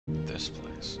This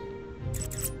place.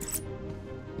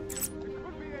 It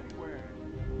could be anywhere.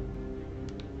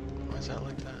 Why is that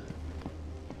like that?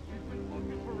 We've been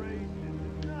looking for ages.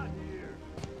 It's not here.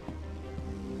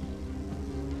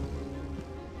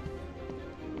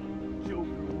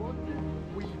 Joker wants it.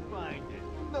 We find it.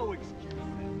 No excuses.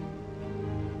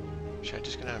 Should I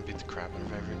just go down and beat the crap out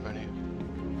of everybody?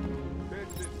 This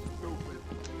is stupid.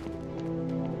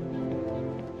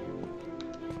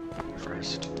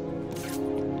 First.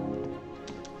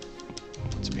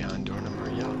 What's behind door number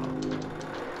yellow?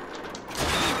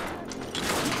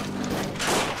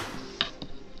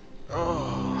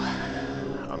 Oh,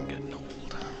 I'm getting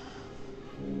old.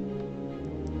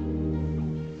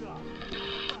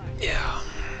 Yeah.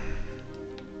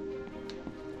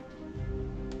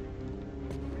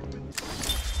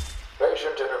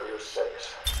 Patient interview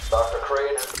 6. Dr.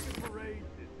 Crane.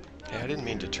 Yeah, I didn't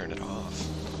mean to turn it off.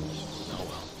 Oh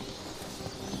well.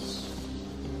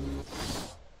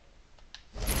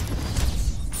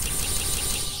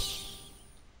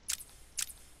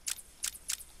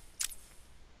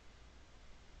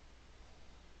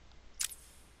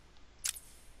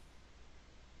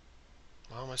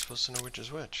 How am I supposed to know which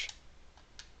is which?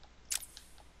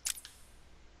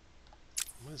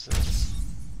 What is this?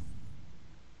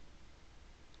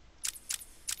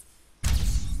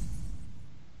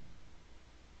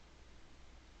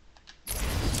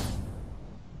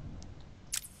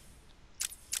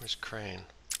 Where's Crane?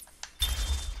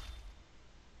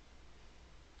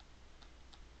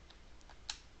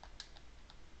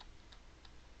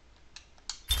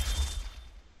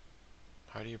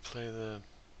 How do you play the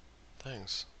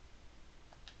things?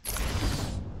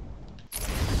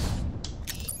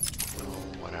 Oh,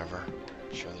 whatever.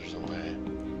 I'm sure there's a way.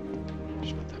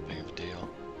 It's not that big of a deal.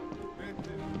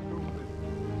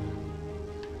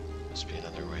 Must be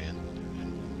another way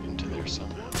into there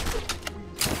somehow.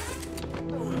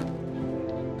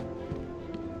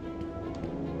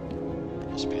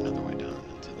 Must be another way down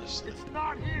into this thing. It's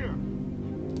not here.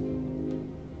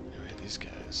 Anyway, these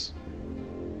guys.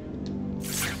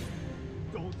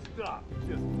 Don't stop.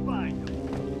 Just find them.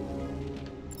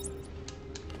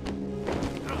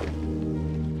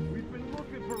 We've been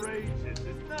looking for ages.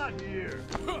 It's not here.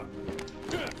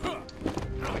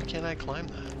 Why can't I climb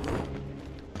that?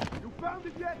 You found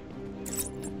it yet?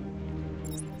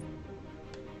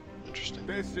 Interesting.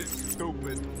 This is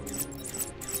stupid.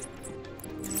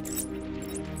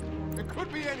 It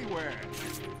could be anywhere.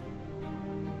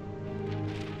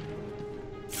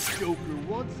 Joker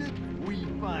wants it, we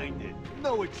find it.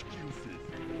 No excuses.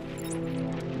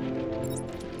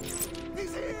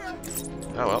 He's here!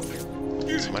 Oh well.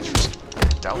 So much for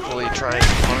doubtfully trying to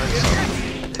find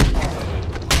something.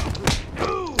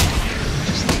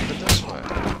 Just leave it this way.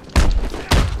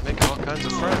 Make all kinds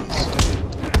of friends.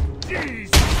 Jeez!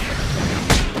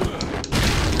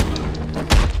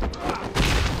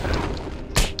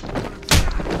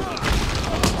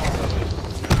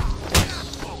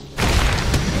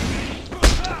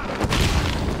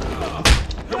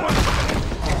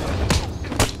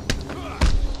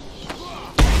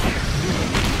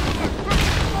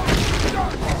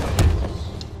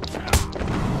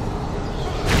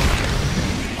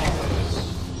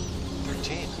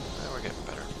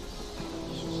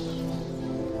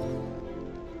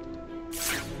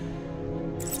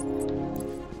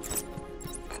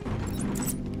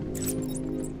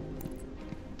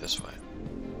 This way.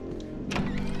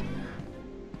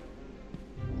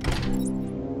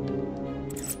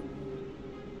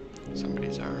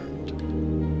 Somebody's armed.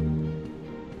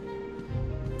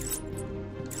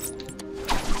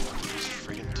 These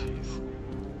friggin' teeth.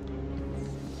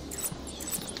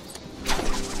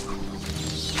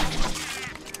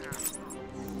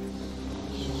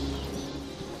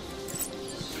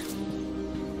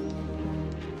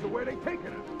 So where they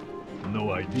taking her?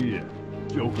 No idea.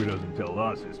 Joker doesn't tell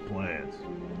us his plans.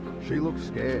 She looked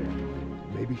scared.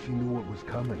 Maybe she knew what was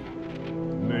coming.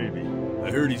 Maybe.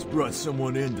 I heard he's brought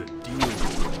someone in to deal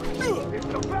with it. It's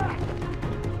the back!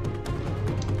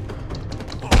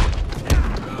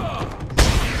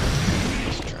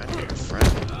 Just trying to get your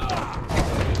friend.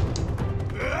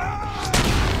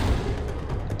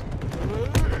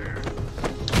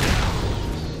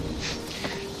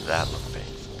 That looked painful.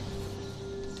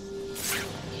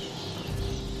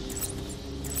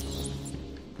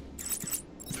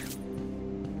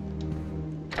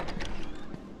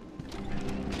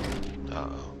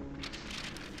 Uh-oh.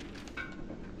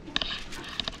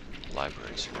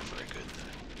 Libraries are never a good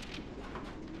thing.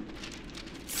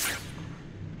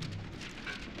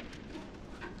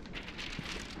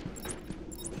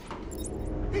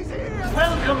 He's here!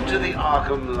 Welcome to the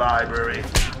Arkham Library.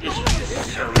 Isn't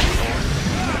this so important?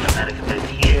 The medicament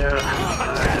here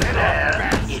and there.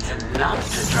 It's enough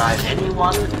to drive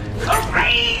anyone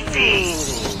crazy.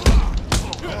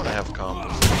 I want to have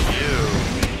combos with you.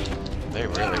 They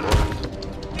really work.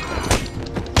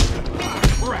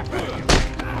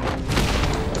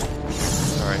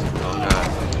 Sorry, wrong guy.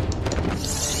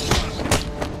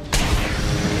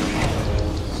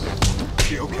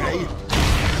 You okay?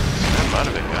 Snap out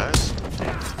of it, guys.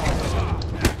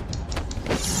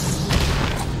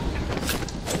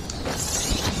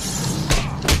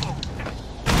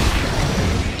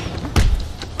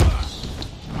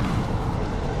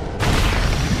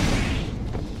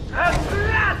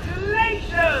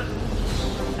 Congratulations!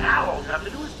 Now all you have to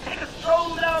do is take a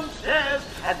stroll downstairs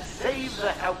and save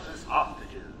the helpless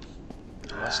hostages.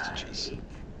 Hostages?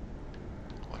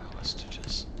 What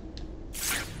hostages?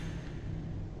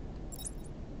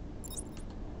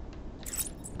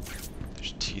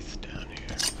 There's teeth down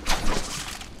here.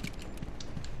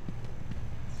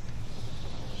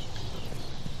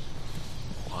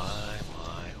 Why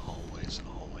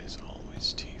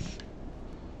always teeth?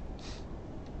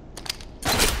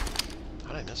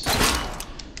 How'd I miss something?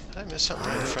 Did I miss something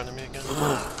right in front of me again? Does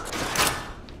anyone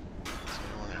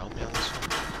want to help me on this one?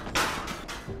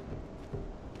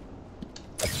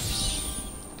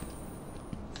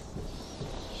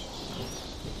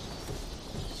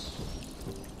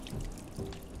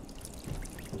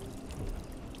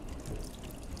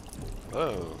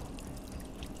 Whoa.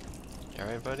 You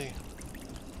alright, buddy?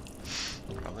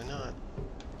 Probably not.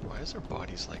 Why is their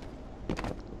bodies like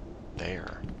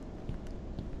there?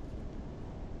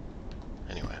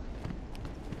 Anyway.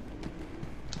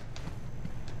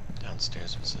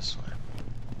 Downstairs was this way.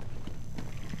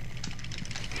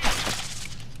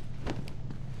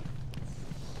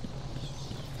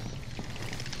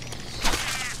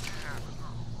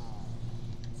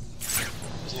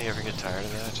 Doesn't he ever get tired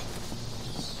of that?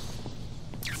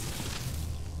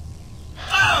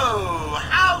 Oh,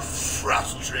 how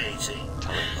frustrating.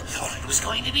 Thought it was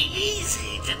going to be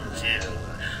easy, didn't you?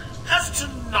 Has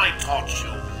tonight taught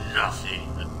you nothing?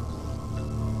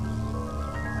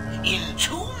 In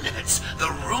 2 minutes, the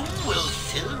room will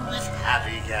fill with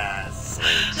happy gas.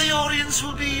 The audience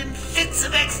will be in fits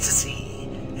of ecstasy,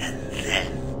 and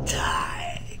then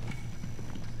die.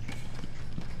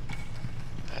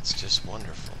 That's just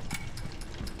wonderful.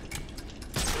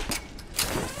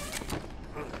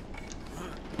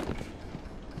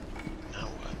 Now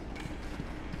what?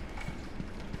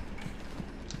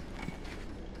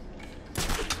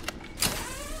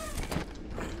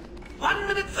 One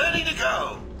minute 30 to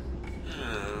go.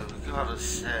 Gotta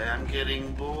say, I'm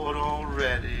getting bored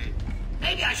already.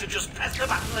 Maybe I should just press the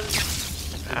button and...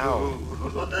 Ow.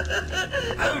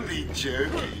 Only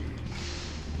joking.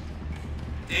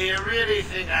 Do you really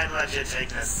think I'd let you take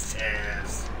the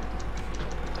stairs?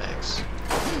 Thanks.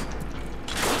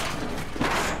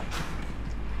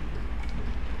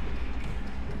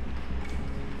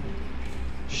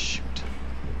 Shoot.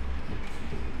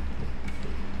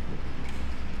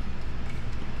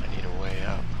 I need a way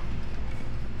up.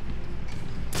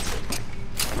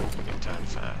 Get time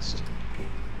fast.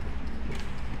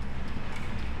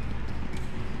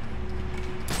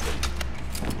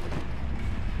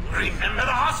 Remember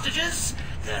the hostages?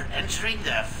 They're entering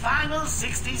their final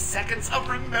 60 seconds of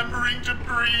remembering to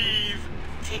breathe.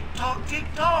 Tick-tock,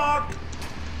 tick-tock.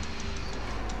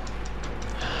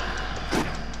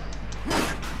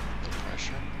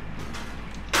 Pressure.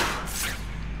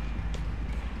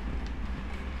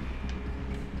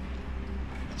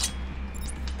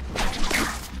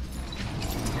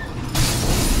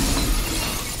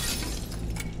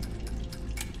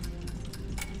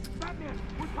 Batman,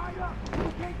 we're tied up.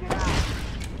 We can't get out.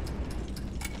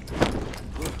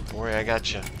 Don't worry, I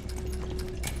got you.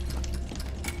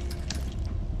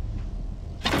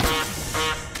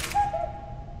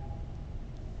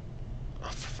 Oh,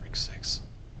 for freak's sakes.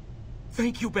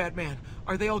 Thank you, Batman.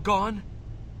 Are they all gone?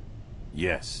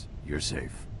 Yes, you're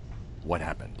safe. What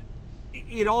happened?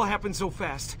 It all happened so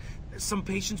fast. Some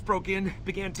patients broke in,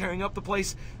 began tearing up the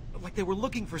place, like they were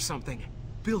looking for something.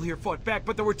 Bill here fought back,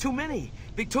 but there were too many.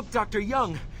 They took Dr.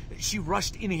 Young. She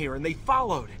rushed in here and they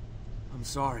followed. I'm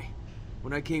sorry.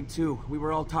 When I came to, we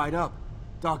were all tied up.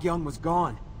 Doc Young was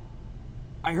gone.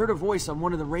 I heard a voice on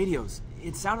one of the radios.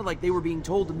 It sounded like they were being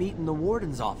told to meet in the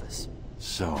warden's office.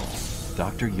 So,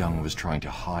 Dr. Young was trying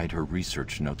to hide her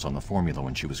research notes on the formula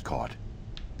when she was caught.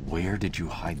 Where did you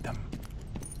hide them?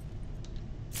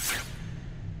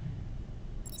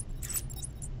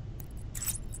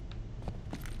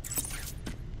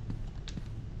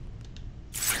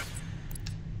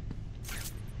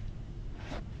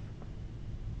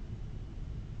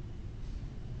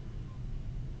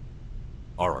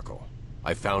 Oracle,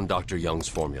 I found Dr. Young's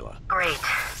formula. Great.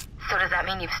 So does that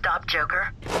mean you've stopped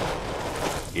Joker?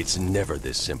 It's never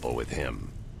this simple with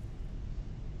him.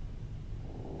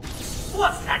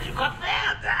 What's that you got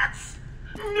there, Bats?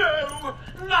 No,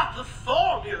 not the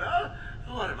formula.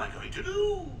 What am I going to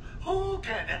do? Who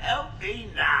can help me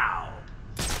now?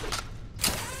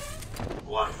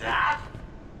 What's that?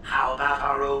 How about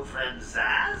our old friend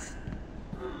Zaz?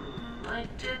 I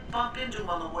did bump into him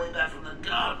on the way back from the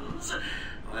gardens,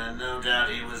 when no doubt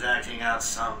he was acting out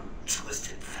some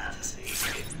twisted fantasy.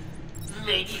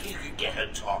 Maybe he could get her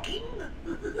talking?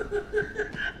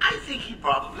 I think he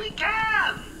probably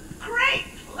can. Great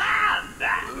plan,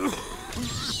 man.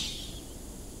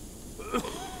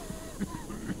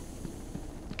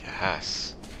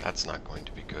 Gas. That's not going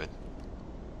to be good.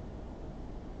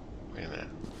 Wait a minute.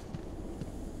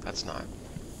 That's not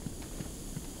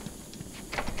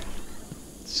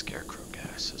scarecrow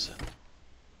gas, is it?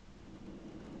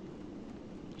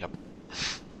 Yep.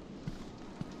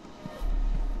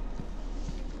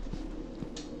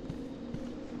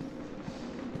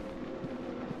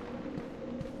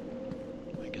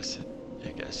 I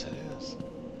guess it is.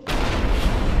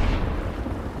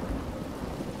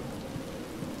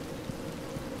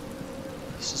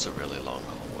 This is a really long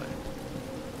hallway.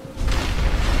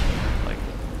 Like,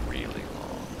 really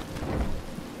long.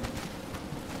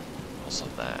 Also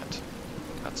that's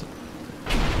a...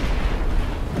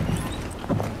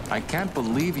 I can't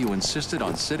believe you insisted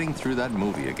on sitting through that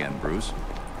movie again, Bruce.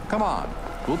 Come on,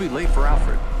 we'll be late for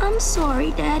Alfred. I'm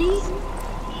sorry, Daddy.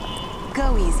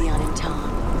 Go easy on him,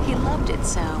 Tom. He loved it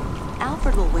so.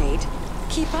 Alfred will wait.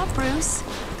 Keep up, Bruce.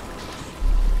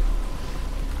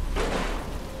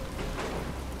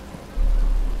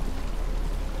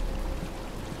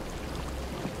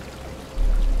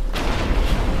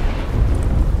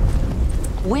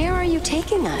 Where are you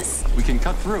taking us? We can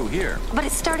cut through here. But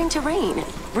it's starting to rain.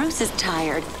 Bruce is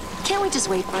tired. Can't we just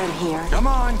wait for him here? Come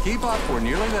on, keep up. We're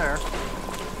nearly there.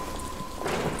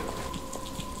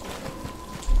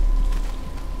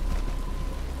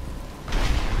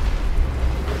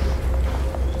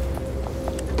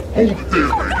 Hold it there,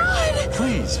 lady.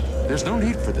 Please, there's no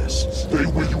need for this. Stay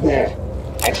where you are.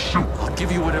 I'll shoot. I'll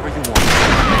give you whatever you want.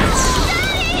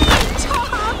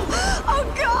 Tom! Oh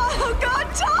God,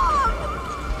 Tom!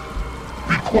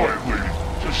 Be quiet, lady.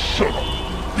 Just shut up.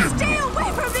 Give Stay me.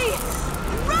 away from me!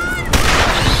 Run!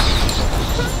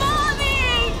 Mommy!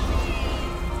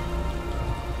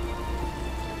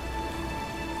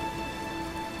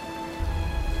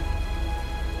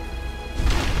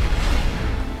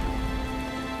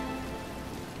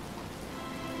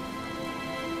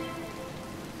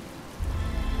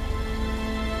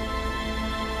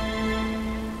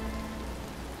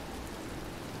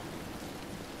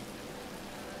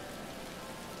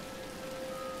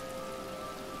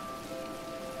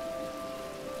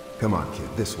 Come on, kid,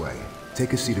 this way.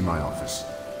 Take a seat in my office.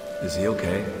 Is he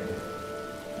okay?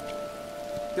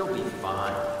 He'll be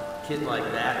fine. Kid like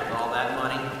that with all that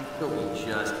money, he'll be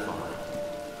just fine.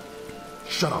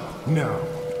 Shut up, now.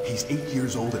 He's 8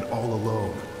 years old and all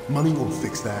alone. Money won't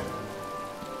fix that.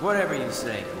 Whatever you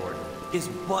say, Gordon. His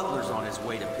butler's on his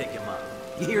way to pick him up.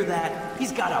 You hear that?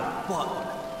 He's got a butler.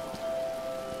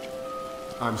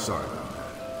 I'm sorry about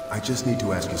that. I just need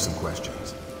to ask you some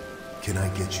questions. Can I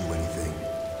get you anything?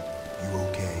 You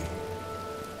okay?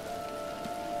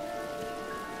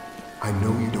 I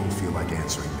know you don't feel like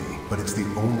answering me, but it's the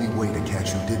only way to catch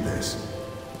who did this.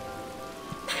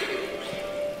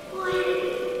 Why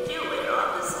did you do it,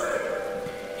 officer?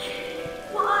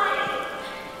 Why?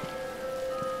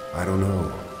 I don't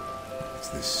know. It's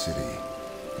this city.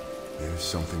 There's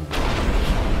something wrong.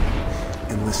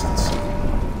 And listen,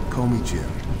 son. Call me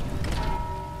Jim.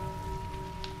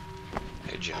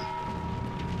 Hey, Jim.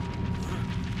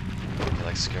 You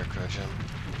like Scarecrow, Jim?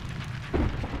 You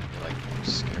like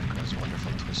Scarecrow's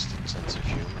wonderful twisted sense of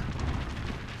humor?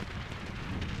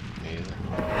 Me either.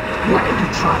 What are you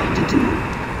trying to do?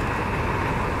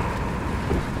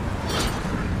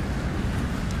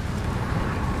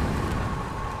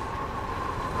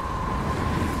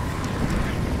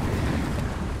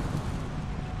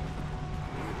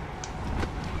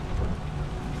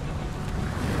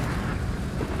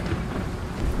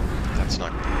 That's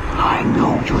not... I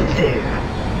know you're there.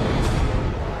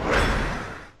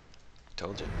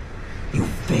 Told you. You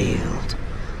failed.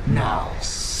 Now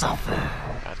suffer.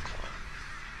 Bad claw.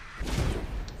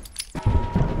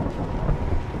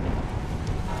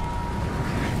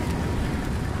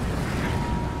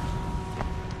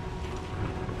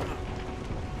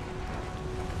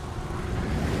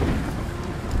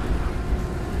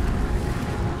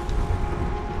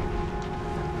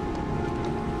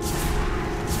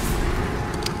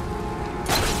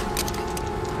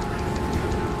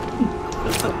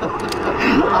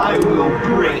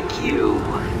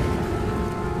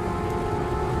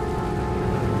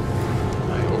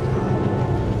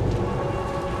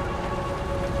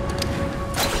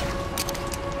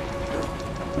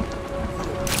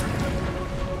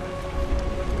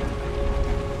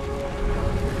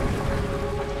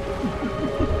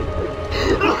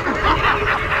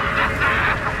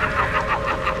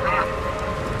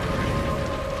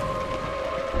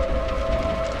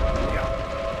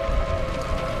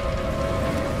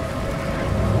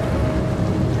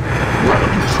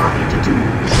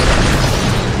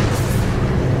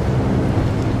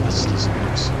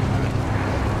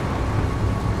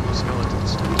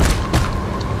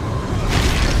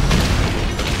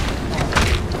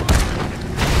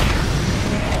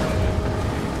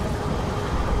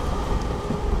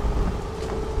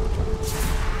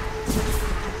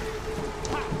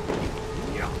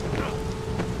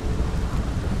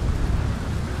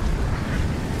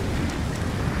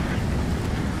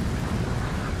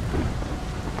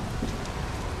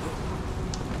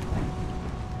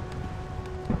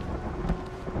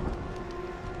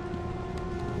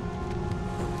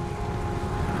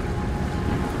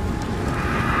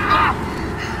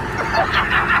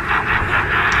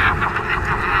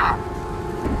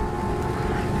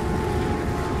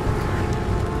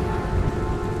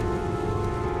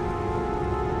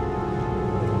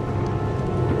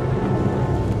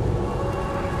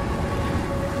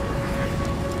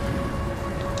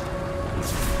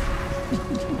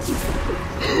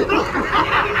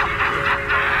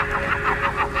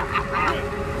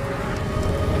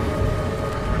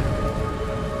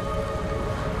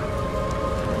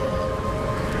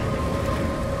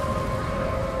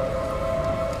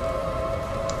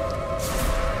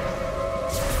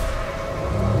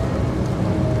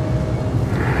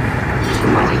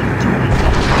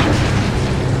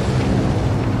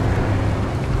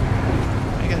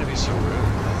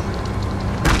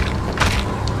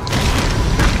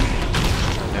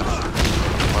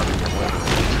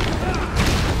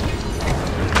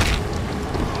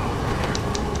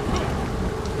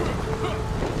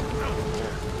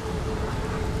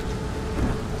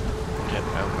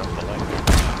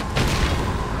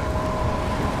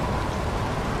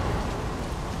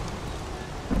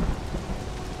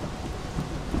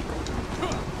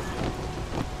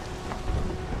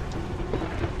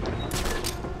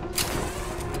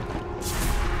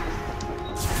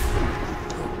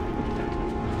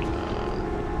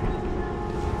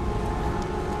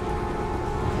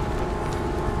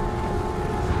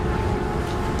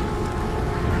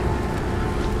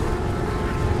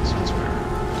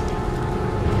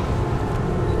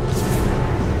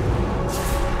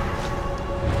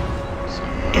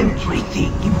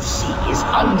 Everything you see is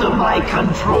under my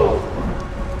control.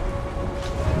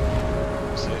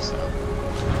 Say so.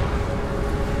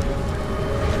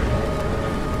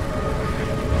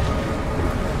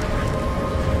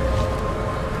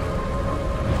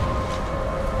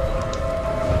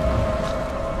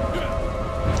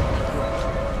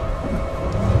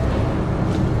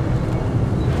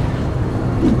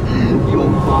 Your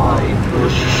mind will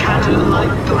shatter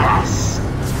like glass.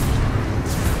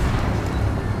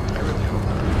 I really hope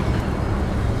not.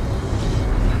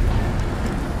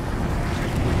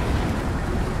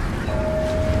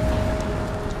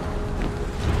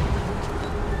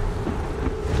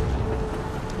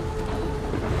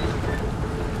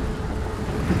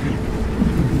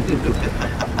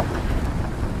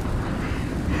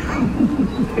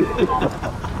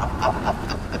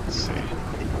 Let's see.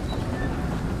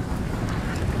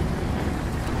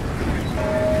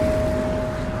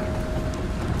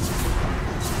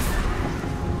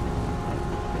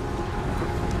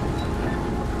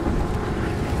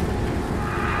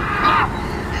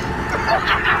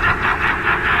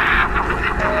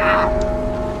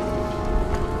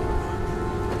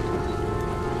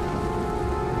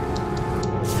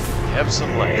 Have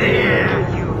some light.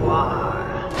 There you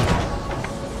are.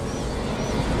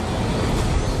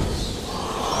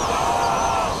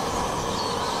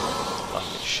 Allow me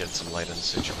to shed some light on the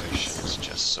situation. It's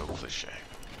just so cliche.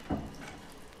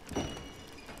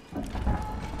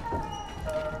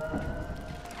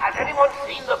 Has anyone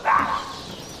seen the bat?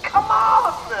 Come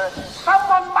on!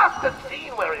 Someone must have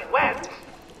seen where it went.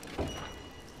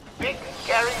 Big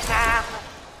scary man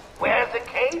wears a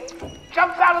cape,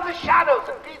 jumps out of the shadows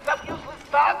and beats up useless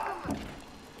thugs.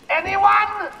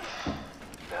 Anyone?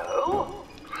 No?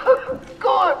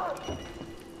 Good.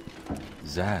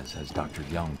 Zaz has Dr.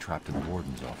 Young trapped in the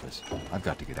warden's office. I've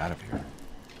got to get out of here.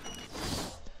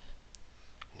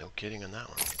 No kidding on that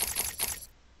one.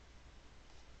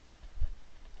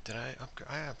 Did I upgrade?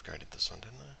 I upgraded this one,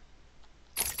 didn't I?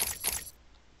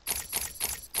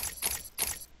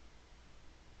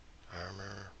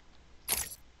 Armor.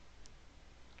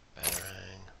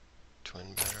 Batarang.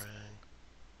 Twin batarang.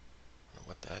 I don't know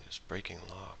what that is. Breaking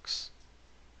locks.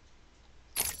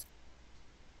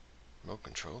 Remote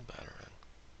controlled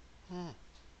batarang.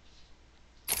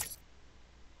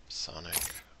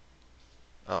 Sonic.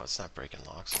 Oh, it's not breaking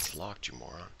locks. It's locked, you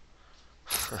moron.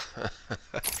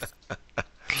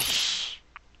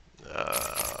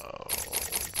 Oh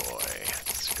boy,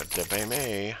 it's good to be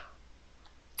me.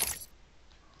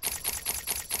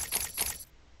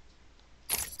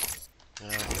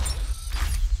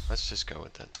 Let's just go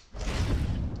with it.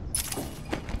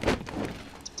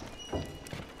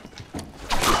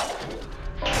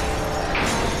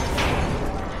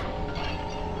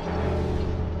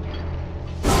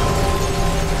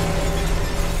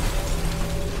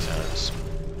 Times.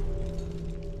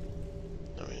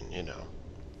 I mean, you know,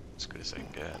 as good as I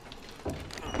can get.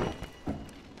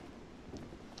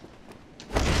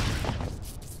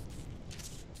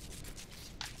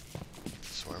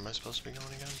 So where am I supposed to be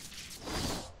going again?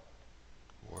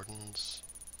 Wardens.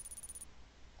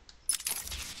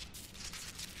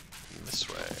 This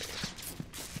way.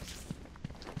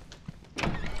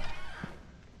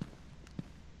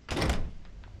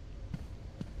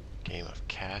 Game of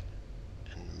cat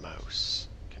and mouse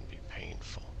can be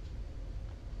painful.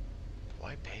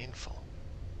 Why painful?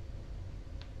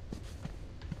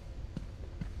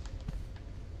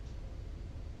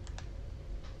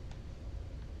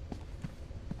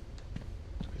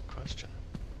 Good question.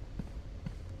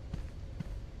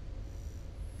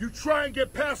 You try and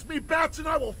get past me, Bats, and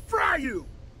I will fry you!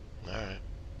 Alright.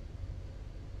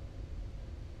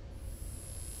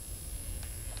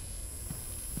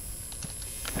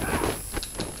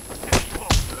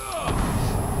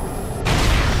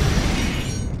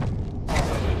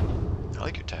 I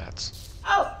like your tats.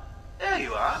 Oh, there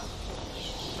you are.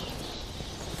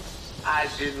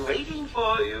 I've been waiting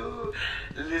for you,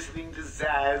 listening to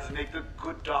Zaz make the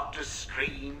good doctor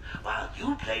scream while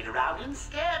you played around in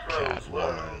Scarecrow's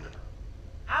world.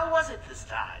 How was it this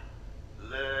time?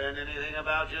 Learn anything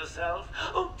about yourself?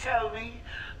 Oh, tell me.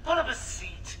 Put up a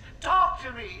seat. Talk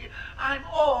to me. I'm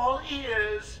all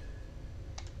ears.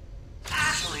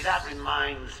 Actually, that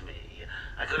reminds me.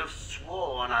 I could have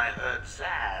sworn I heard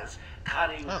Zaz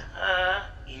cutting her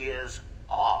ears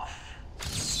off.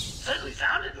 Certainly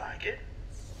sounded like it.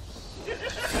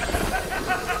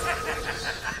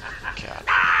 Cat.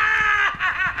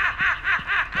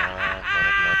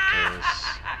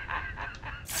 Nutcase.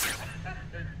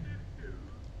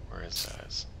 Where is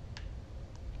Zaz?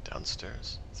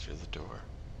 Downstairs, through the door.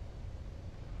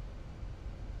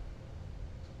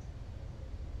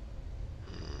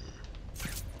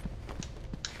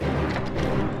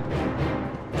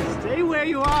 where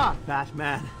you are,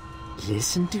 Batman.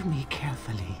 Listen to me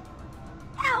carefully.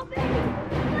 Help me!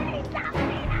 Please,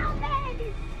 somebody help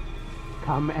me!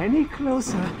 Come any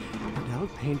closer, and I'll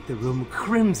paint the room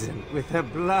crimson with her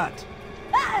blood.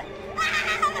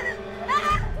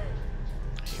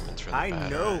 Humans really I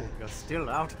bad, know right? you're still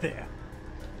out there.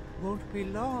 Won't be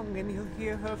long and you'll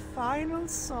hear her final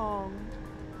song.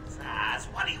 Zaz,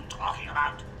 what are you talking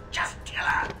about? Just kill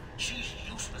her. She's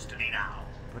useless to me now.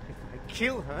 But if I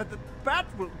kill her, the bat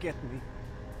will get me.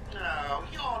 No,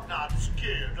 you're not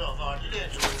scared of a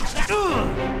little...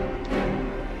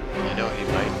 You know he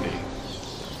might be.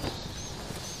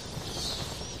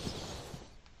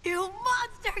 You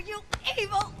monster! You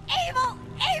evil, evil,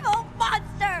 evil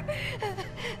monster!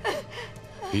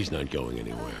 He's not going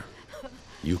anywhere.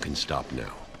 You can stop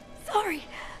now. Sorry.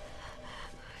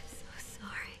 I'm so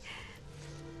sorry.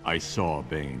 I saw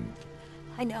Bane.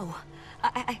 I know.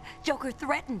 Joker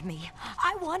threatened me.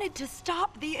 I wanted to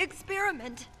stop the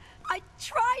experiment. I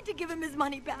tried to give him his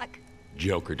money back.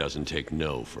 Joker doesn't take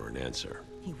no for an answer.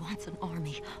 He wants an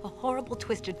army, a horrible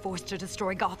twisted force to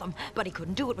destroy Gotham, but he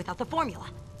couldn't do it without the formula.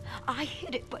 I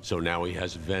hid it, but... So now he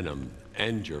has Venom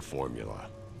and your formula.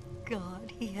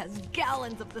 God, he has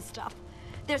gallons of the stuff.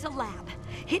 There's a lab,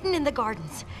 hidden in the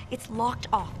gardens. It's locked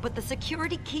off, but the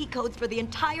security key codes for the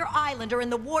entire island are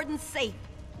in the warden's safe.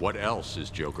 What else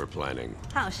is Joker planning?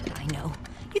 How should I know?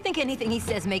 You think anything he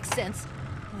says makes sense?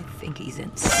 I think he's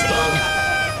insane.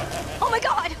 Oh my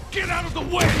God! Get out of the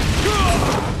way!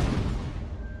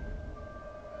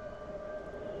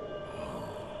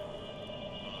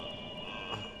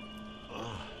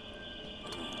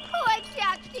 Poor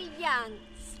Dr. Young.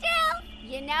 Still,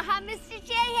 you know how Mr.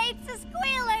 J hates a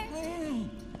squealer.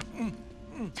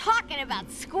 Talking about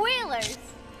squealers.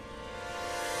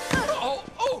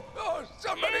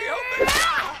 Somebody help me!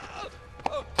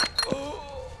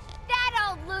 That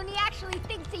old loony actually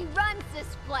thinks he runs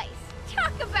this place.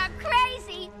 Talk about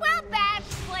crazy. Well, bad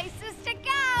places to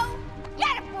go.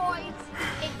 Get it, boys.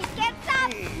 If he gets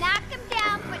up, knock him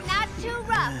down, but not too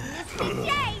rough. Mr.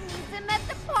 J needs him at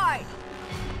the party.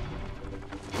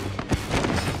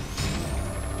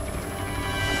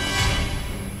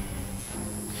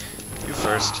 You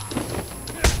first.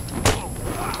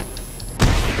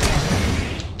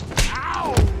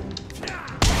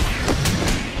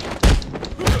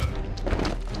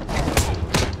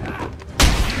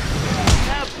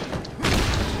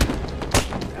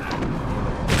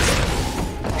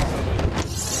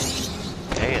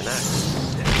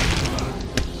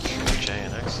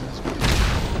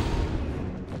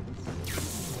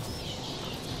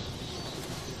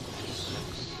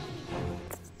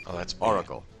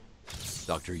 Oracle.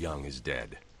 Dr. Young is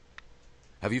dead.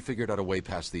 Have you figured out a way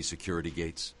past these security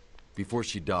gates? Before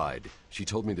she died, she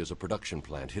told me there's a production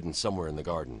plant hidden somewhere in the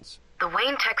gardens. The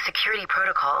Wayne Tech security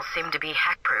protocols seem to be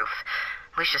hack-proof.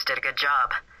 Lucius did a good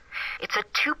job. It's a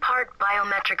two-part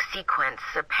biometric sequence,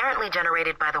 apparently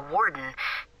generated by the Warden,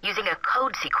 using a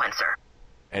code sequencer.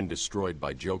 And destroyed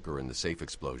by Joker in the safe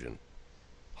explosion.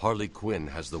 Harley Quinn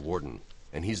has the Warden,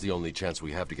 and he's the only chance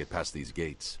we have to get past these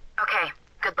gates. Okay,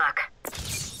 good luck.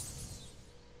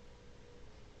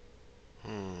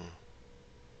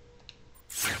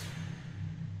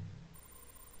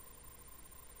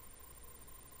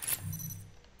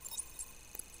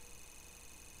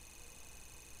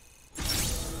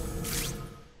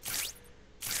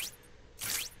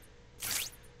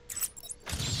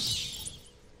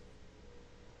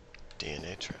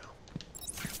 DNA trail.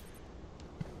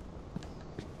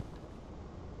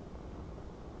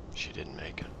 She didn't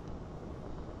make it.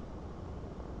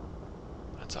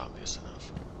 That's obvious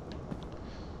enough.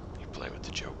 You play with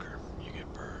the Joker, you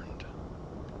get burned.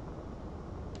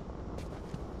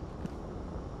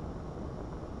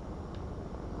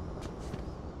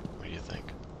 What do you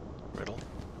think? Riddle?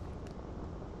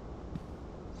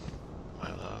 My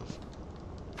love?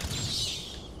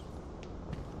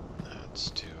 That's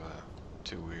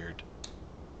too weird.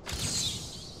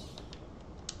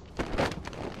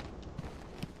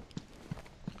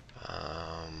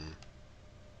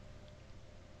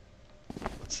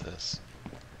 What's this?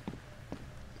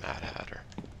 Mad Hatter.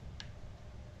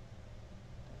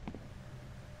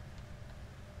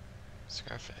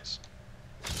 Scarface.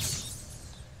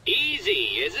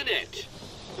 Easy, isn't it?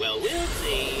 Well, we'll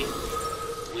see.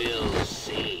 We'll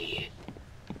see.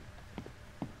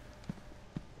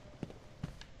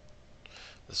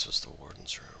 This was the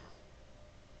Warden's room.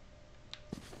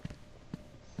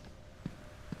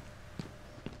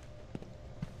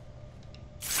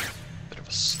 Bit of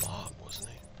a slob, wasn't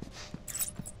he?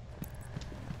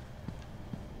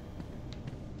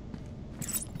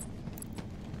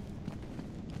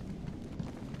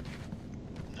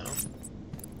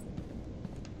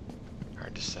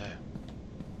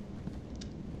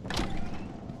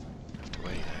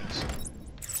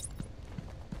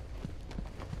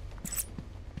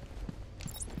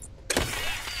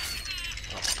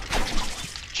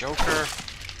 Joker.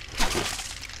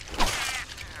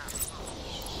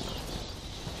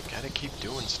 You gotta keep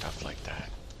doing stuff like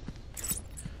that.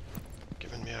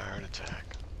 Giving me a heart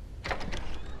attack. Any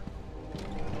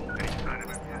sign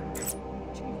of him yet? Jeez,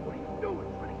 what are you doing?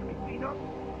 Trying to get me beat up?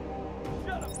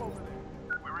 Shut up over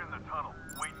there. We're in the tunnel,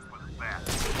 waiting for the bat.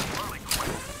 Early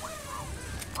questions went through.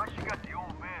 Why she got the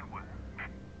old man with her?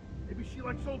 Maybe she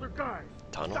likes older guys.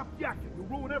 Tunnel? Stop yakking, you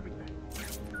ruin everything.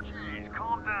 Jeez,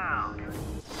 calm down.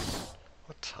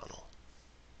 What tunnel?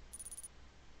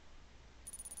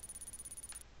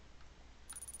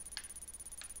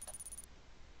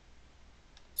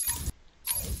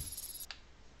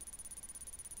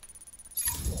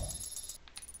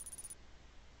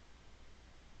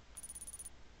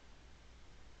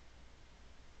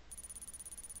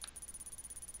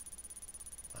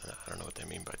 I don't know what they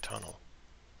mean by tunnel.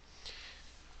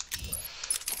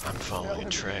 I'm following a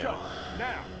trail.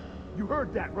 Now, you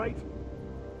heard that, right?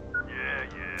 Yeah,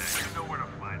 you know where to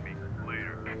find me.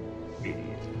 Later.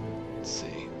 Idiot. Let's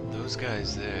see. Those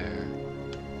guys there.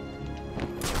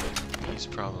 He's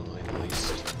probably the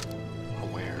least